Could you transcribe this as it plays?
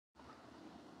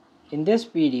In this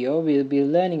video, we'll be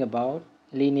learning about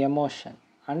linear motion.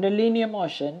 Under linear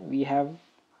motion, we have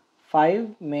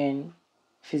 5 main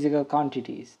physical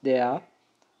quantities. They are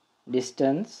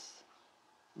distance,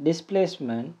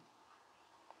 displacement,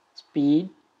 speed,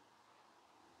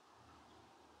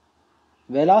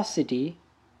 velocity,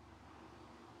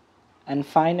 and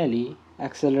finally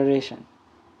acceleration.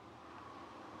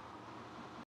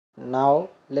 Now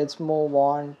let's move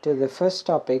on to the first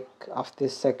topic of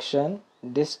this section,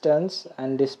 distance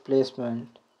and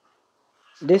displacement.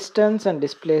 Distance and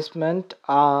displacement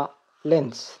are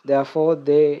lengths, therefore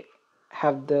they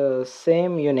have the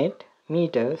same unit,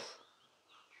 meters,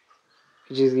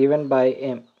 which is given by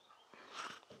m.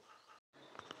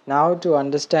 Now to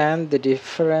understand the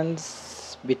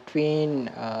difference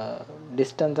between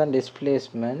distance and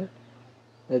displacement,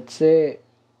 let's say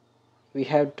we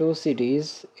have two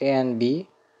cities A and B,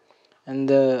 and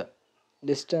the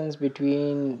distance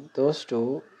between those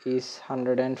two is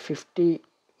 150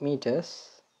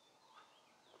 meters,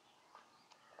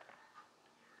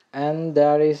 and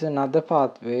there is another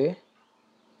pathway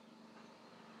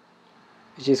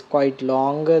which is quite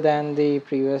longer than the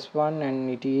previous one, and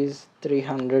it is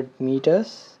 300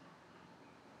 meters.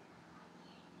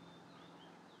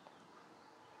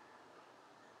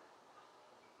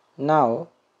 Now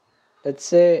let's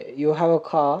say you have a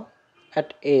car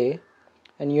at A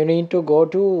and you need to go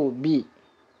to B,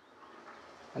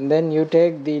 and then you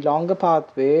take the longer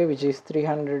pathway, which is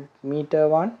 300 meter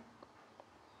one,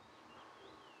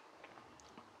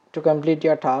 to complete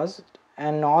your task,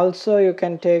 and also you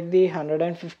can take the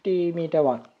 150 meter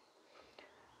one.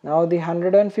 Now the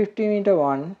 150 meter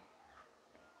one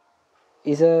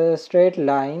is a straight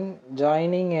line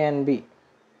joining A and B.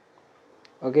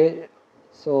 Okay,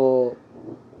 so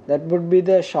that would be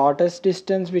the shortest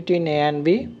distance between A and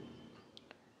B,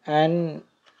 and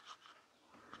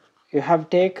you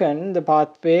have taken the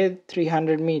pathway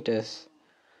 300 meters.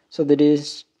 So the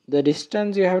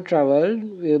distance you have traveled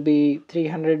will be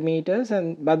 300 meters,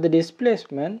 but the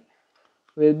displacement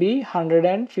will be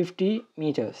 150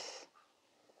 meters.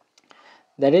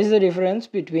 That is the difference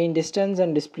between distance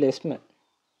and displacement.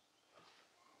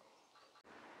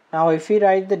 Now if we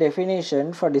write the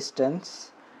definition for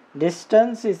distance,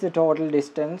 distance is the total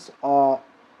distance or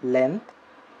length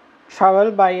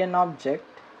traveled by an object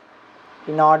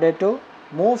in order to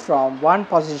move from one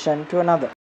position to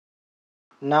another.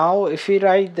 Now if we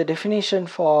write the definition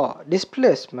for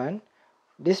displacement,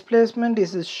 displacement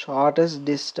is the shortest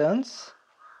distance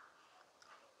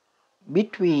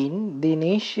between the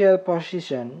initial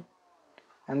position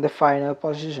and the final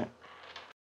position.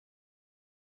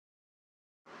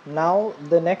 Now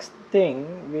the next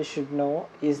thing we should know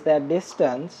is that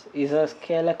distance is a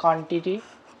scalar quantity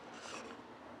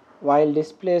while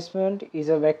displacement is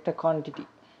a vector quantity.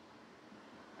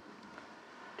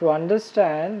 To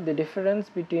understand the difference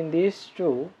between these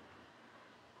two,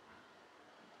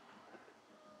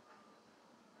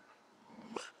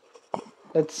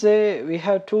 let's say we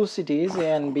have two cities A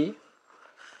and B,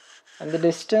 and the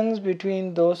distance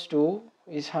between those two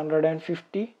is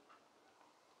 150,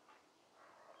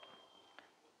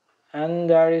 and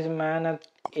there is a man at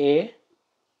A.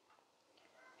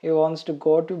 He wants to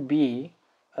go to B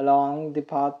along the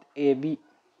path AB.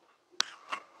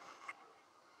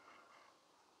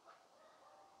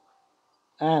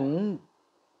 And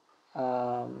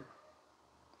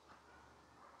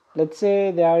let's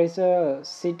say there is a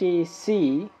city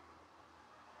C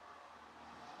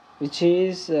which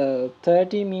is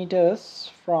 30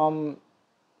 meters from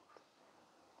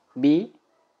B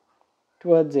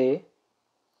towards A,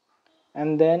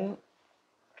 and then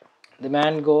the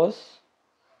man goes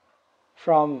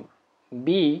from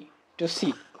B to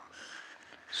C.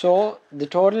 So the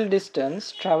total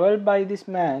distance traveled by this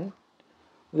man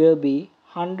will be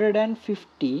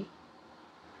 150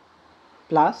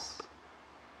 plus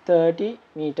 30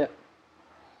 meter.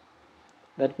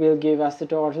 That will give us the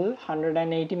total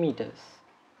 180 meters.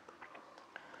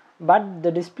 But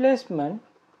the displacement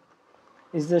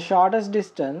is the shortest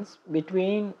distance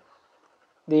between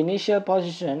the initial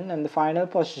position and the final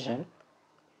position.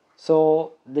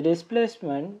 So the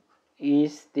displacement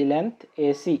is the length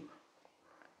AC.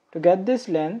 To get this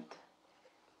length,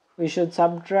 we should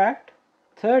subtract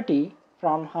 30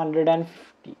 from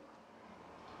 150.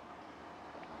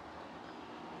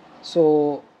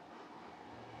 So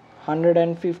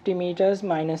 150 meters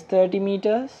minus 30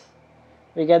 meters,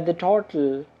 we get the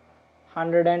total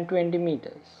 120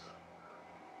 meters.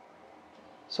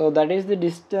 So that is the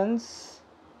distance.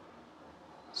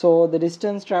 So the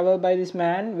distance traveled by this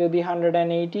man will be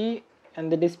 180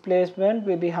 and the displacement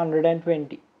will be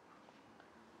 120.